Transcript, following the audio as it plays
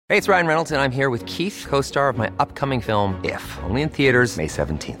Hey, it's Ryan Reynolds, and I'm here with Keith, co-star of my upcoming film, If, only in theaters May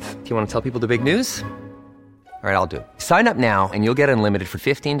 17th. Do you want to tell people the big news? All right, I'll do it. Sign up now and you'll get unlimited for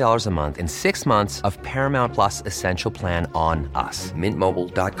 $15 a month and 6 months of Paramount Plus Essential Plan on us.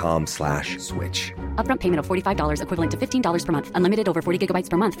 MintMobile.com/switch. Upfront payment of $45 equivalent to $15 per month. Unlimited over 40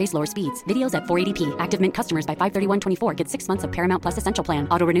 gigabytes per month. Face lower speeds. Videos at 480p. Active Mint customers by 531.24 get 6 months of Paramount Plus Essential Plan.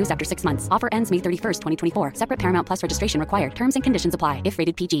 Auto renews after 6 months. Offer ends May 31st, 2024. Separate Paramount Plus registration required. Terms and conditions apply if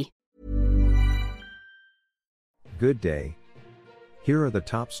rated PG. Good day. Here are the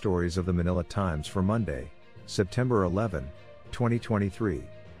top stories of the Manila Times for Monday, September 11, 2023.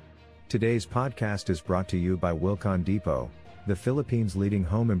 Today's podcast is brought to you by Wilcon Depot, the Philippines' leading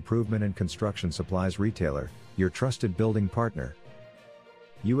home improvement and construction supplies retailer, your trusted building partner.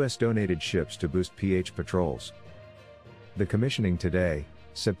 U.S. donated ships to boost PH patrols. The commissioning today,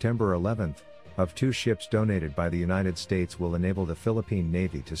 September 11th, of 2 ships donated by the United States will enable the Philippine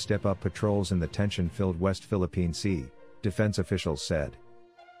Navy to step up patrols in the tension-filled West Philippine Sea, defense officials said.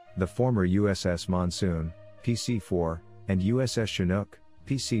 The former USS Monsoon, PC-4, and USS Chinook,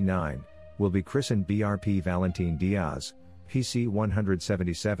 PC-9, will be christened BRP Valentin Diaz,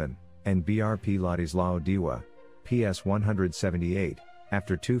 PC-177, and BRP Ladislao Diwa, PS-178,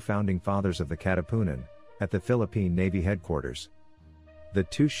 after 2 founding fathers of the Katipunan, at the Philippine Navy headquarters. The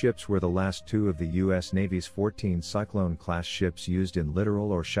 2 ships were the last 2 of the U.S. Navy's 14 Cyclone-class ships used in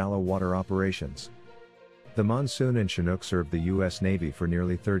littoral or shallow water operations. The Monsoon and Chinook served the U.S. Navy for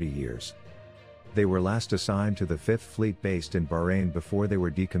nearly 30 years. They were last assigned to the 5th Fleet based in Bahrain before they were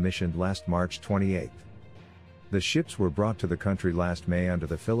decommissioned last March 28. The ships were brought to the country last May under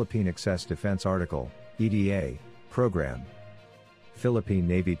the Philippine Excess Defense Article, EDA, program. Philippine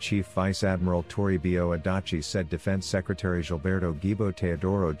Navy Chief Vice Admiral Toribio Adachi said Defense Secretary Gilberto Gibo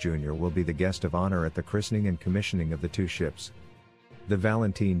Teodoro Jr. will be the guest of honor at the christening and commissioning of the 2 ships. The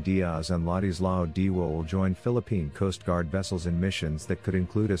Valentin Diaz and Ladislao Diwa will join Philippine Coast Guard vessels in missions that could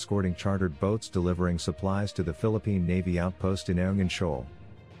include escorting chartered boats delivering supplies to the Philippine Navy outpost in Ayungin Shoal.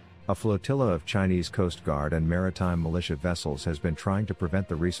 A flotilla of Chinese Coast Guard and maritime militia vessels has been trying to prevent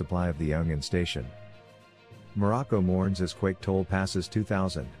the resupply of the Ayungin station. Morocco mourns as quake toll passes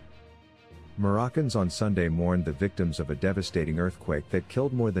 2,000. Moroccans on Sunday mourned the victims of a devastating earthquake that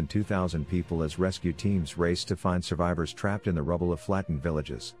killed more than 2,000 people as rescue teams raced to find survivors trapped in the rubble of flattened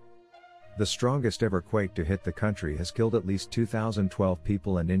villages. The strongest ever quake to hit the country has killed at least 2,012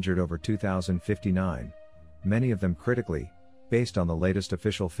 people and injured over 2,059, many of them critically, based on the latest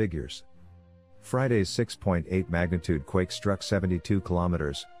official figures. Friday's 6.8 magnitude quake struck 72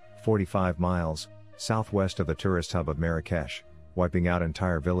 kilometers, 45 miles, southwest of the tourist hub of Marrakesh, wiping out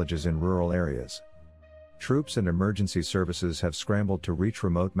entire villages in rural areas. Troops and emergency services have scrambled to reach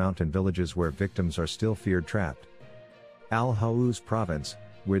remote mountain villages where victims are still feared trapped. Al-Haouz province,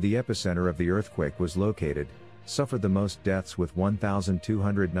 where the epicenter of the earthquake was located, suffered the most deaths with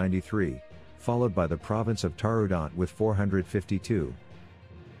 1,293, followed by the province of Taroudant with 452.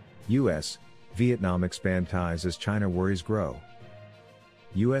 U.S. Vietnam expand ties as China worries grow.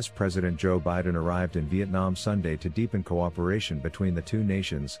 U.S. President Joe Biden arrived in Vietnam Sunday to deepen cooperation between the 2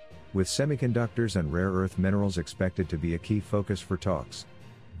 nations, with semiconductors and rare earth minerals expected to be a key focus for talks.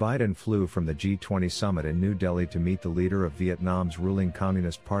 Biden flew from the G20 summit in New Delhi to meet the leader of Vietnam's ruling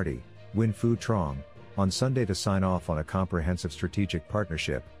Communist Party, Nguyen Phu Trong, on Sunday to sign off on a comprehensive strategic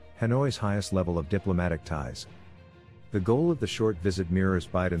partnership, Hanoi's highest level of diplomatic ties. The goal of the short visit mirrors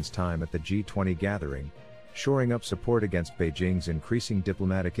Biden's time at the G20 gathering, shoring up support against Beijing's increasing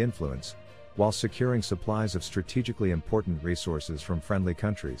diplomatic influence, while securing supplies of strategically important resources from friendly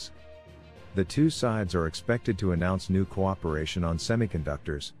countries. The 2 sides are expected to announce new cooperation on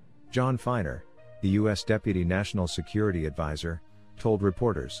semiconductors, John Feiner, the U.S. Deputy National Security Advisor, told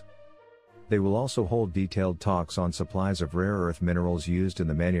reporters. They will also hold detailed talks on supplies of rare earth minerals used in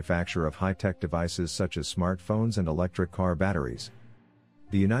the manufacture of high-tech devices such as smartphones and electric car batteries.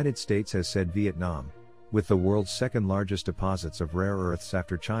 The United States has said Vietnam, with the world's second-largest deposits of rare earths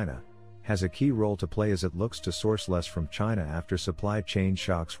after China, has a key role to play as it looks to source less from China after supply chain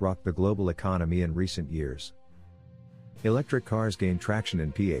shocks rocked the global economy in recent years. Electric cars gain traction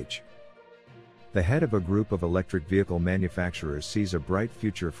in PH. The head of a group of electric vehicle manufacturers sees a bright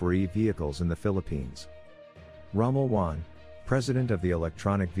future for e-vehicles in the Philippines. Rommel Juan, president of the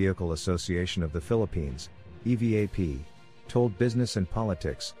Electronic Vehicle Association of the Philippines, EVAP, told Business and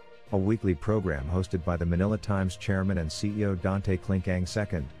Politics, a weekly program hosted by the Manila Times chairman and CEO Dante Klinkang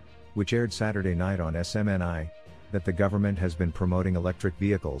II, which aired Saturday night on SMNI, that the government has been promoting electric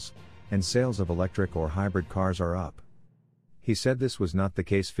vehicles, and sales of electric or hybrid cars are up. He said this was not the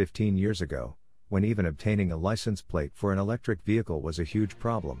case 15 years ago, when even obtaining a license plate for an electric vehicle was a huge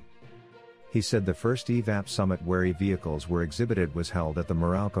problem. He said the first EVAP summit where e-vehicles were exhibited was held at the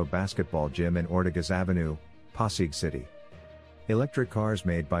Meralco basketball gym in Ortigas Avenue, Pasig City. Electric cars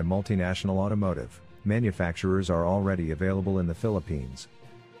made by multinational automotive manufacturers are already available in the Philippines.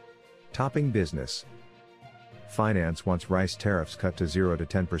 Topping business. Finance wants rice tariffs cut to 0 to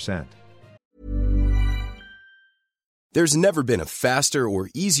 10%. There's never been a faster or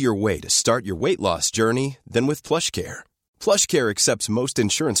easier way to start your weight loss journey than with PlushCare. PlushCare accepts most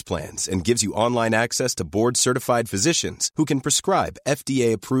insurance plans and gives you online access to board-certified physicians who can prescribe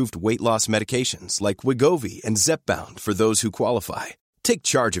FDA-approved weight loss medications like Wegovy and Zepbound for those who qualify. Take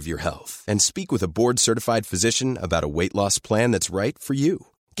charge of your health and speak with a board-certified physician about a weight loss plan that's right for you.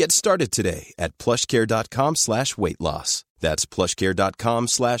 Get started today at plushcare.com/weight-loss. That's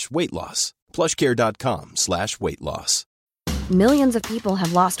plushcare.com/weight-loss. plushcare.com/weight-loss. Millions of people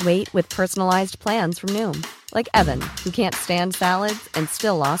have lost weight with personalized plans from Noom. Like Evan, who can't stand salads and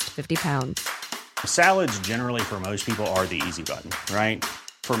still lost 50 pounds. Salads generally for most people are the easy button, right?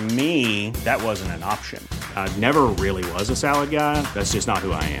 For me, that wasn't an option. I never really was a salad guy. That's just not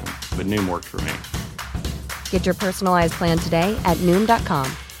who I am. But Noom worked for me. Get your personalized plan today at Noom.com.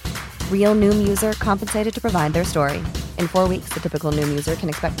 Real Noom user compensated to provide their story. In 4 weeks, the typical Noom user can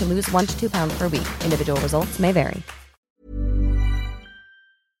expect to lose 1 to 2 pounds per week. Individual results may vary.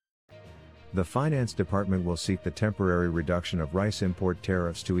 The Finance Department will seek the temporary reduction of rice import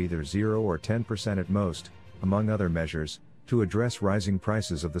tariffs to either 0 or 10% at most, among other measures, to address rising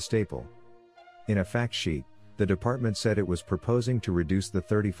prices of the staple. In a fact sheet, the department said it was proposing to reduce the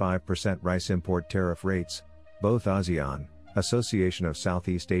 35% rice import tariff rates, both ASEAN, Association of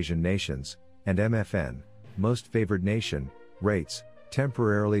Southeast Asian Nations, and MFN, Most Favored Nation, rates,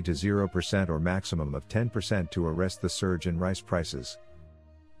 temporarily to 0% or maximum of 10% to arrest the surge in rice prices.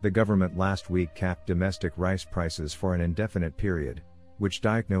 The government last week capped domestic rice prices for an indefinite period, which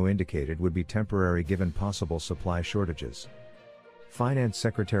Diakno indicated would be temporary given possible supply shortages. Finance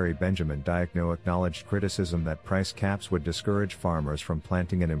Secretary Benjamin Diakno acknowledged criticism that price caps would discourage farmers from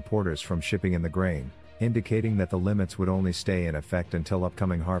planting and importers from shipping in the grain, indicating that the limits would only stay in effect until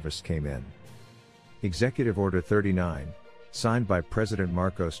upcoming harvests came in. Executive Order 39, signed by President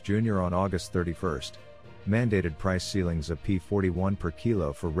Marcos Jr. on August 31, mandated price ceilings of P41 per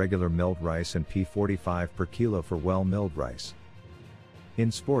kilo for regular milled rice and P45 per kilo for well-milled rice.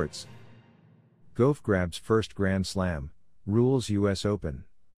 In sports, Gauff grabs first Grand Slam, rules US Open.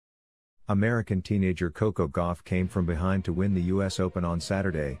 American teenager Coco Gauff came from behind to win the US Open on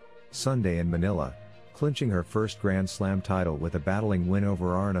Sunday in Manila, clinching her first Grand Slam title with a battling win over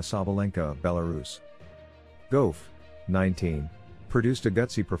Aryna Sabalenka of Belarus. Gauff, 19, produced a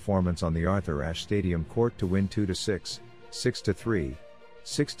gutsy performance on the Arthur Ashe Stadium court to win 2-6, 6-3,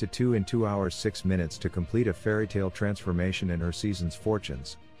 6-2 in 2 hours 6 minutes to complete a fairy tale transformation in her season's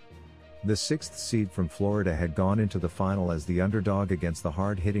fortunes. The 6th seed from Florida had gone into the final as the underdog against the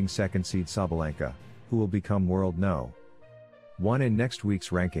hard-hitting 2nd seed Sabalenka, who will become world No. 1 in next week's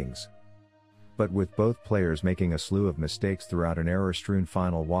rankings. But with both players making a slew of mistakes throughout an error-strewn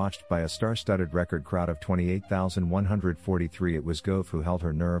final watched by a star-studded record crowd of 28,143, it was Gauff who held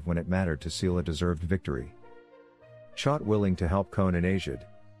her nerve when it mattered to seal a deserved victory. Chot willing to help Cone and Aged.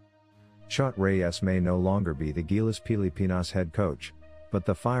 Chot Reyes may no longer be the Gilas Pilipinas head coach, but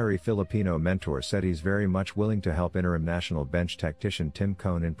the fiery Filipino mentor said he's very much willing to help interim national bench tactician Tim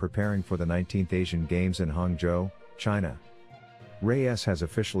Cone in preparing for the 19th Asian Games in Hangzhou, China. Reyes has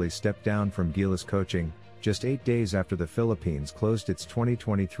officially stepped down from Gilas coaching, just 8 days after the Philippines closed its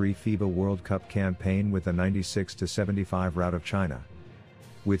 2023 FIBA World Cup campaign with a 96-75 rout of China.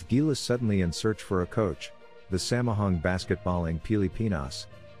 With Gilas suddenly in search for a coach, the Samahang Basketballing Pilipinas,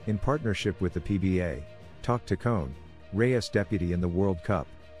 in partnership with the PBA, talked to Cone, Reyes' deputy in the World Cup,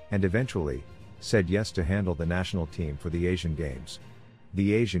 and eventually, said yes to handle the national team for the Asian Games.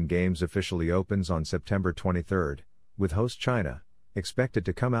 The Asian Games officially opens on September 23, with host China expected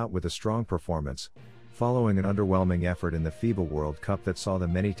to come out with a strong performance, following an underwhelming effort in the FIBA World Cup that saw the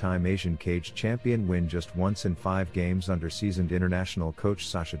many-time Asian cage champion win just once in 5 games under seasoned international coach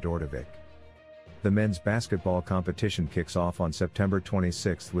Sasha Dordovic. The men's basketball competition kicks off on September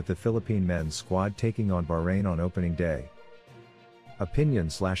 26 with the Philippine men's squad taking on Bahrain on opening day.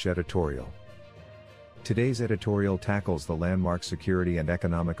 Opinion/editorial. Today's editorial tackles the landmark security and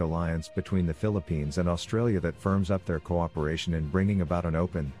economic alliance between the Philippines and Australia that firms up their cooperation in bringing about an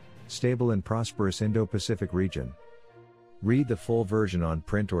open, stable and prosperous Indo-Pacific region. Read the full version on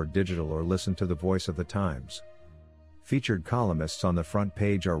print or digital or listen to the voice of the Times. Featured columnists on the front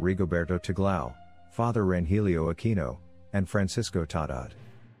page are Rigoberto Tiglao, Father Rangelio Aquino, and Francisco Tadad.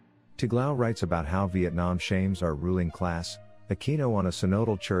 Tiglao writes about how Vietnam shames our ruling class, Aquino on a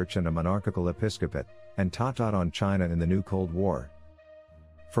synodal church and a monarchical episcopate, and Tatat on China in the new Cold War.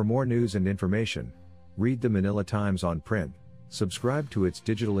 For more news and information, read the Manila Times on print, subscribe to its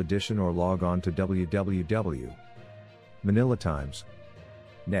digital edition or log on to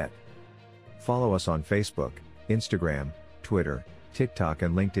www.manilatimes.net. Follow us on Facebook, Instagram, Twitter, TikTok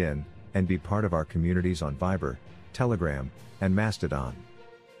and LinkedIn, and be part of our communities on Viber, Telegram, and Mastodon.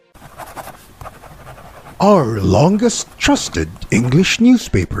 Our longest trusted English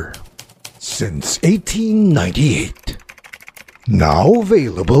newspaper since 1898. Now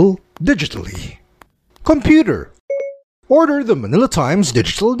available digitally. Computer. Order the Manila Times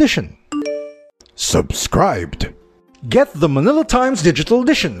Digital Edition. Subscribed. Get the Manila Times Digital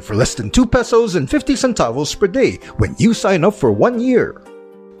Edition for less than 2 pesos and 50 centavos per day when you sign up for 1 year.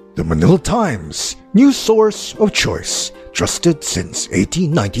 The Manila Times, news source of choice, trusted since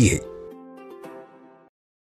 1898.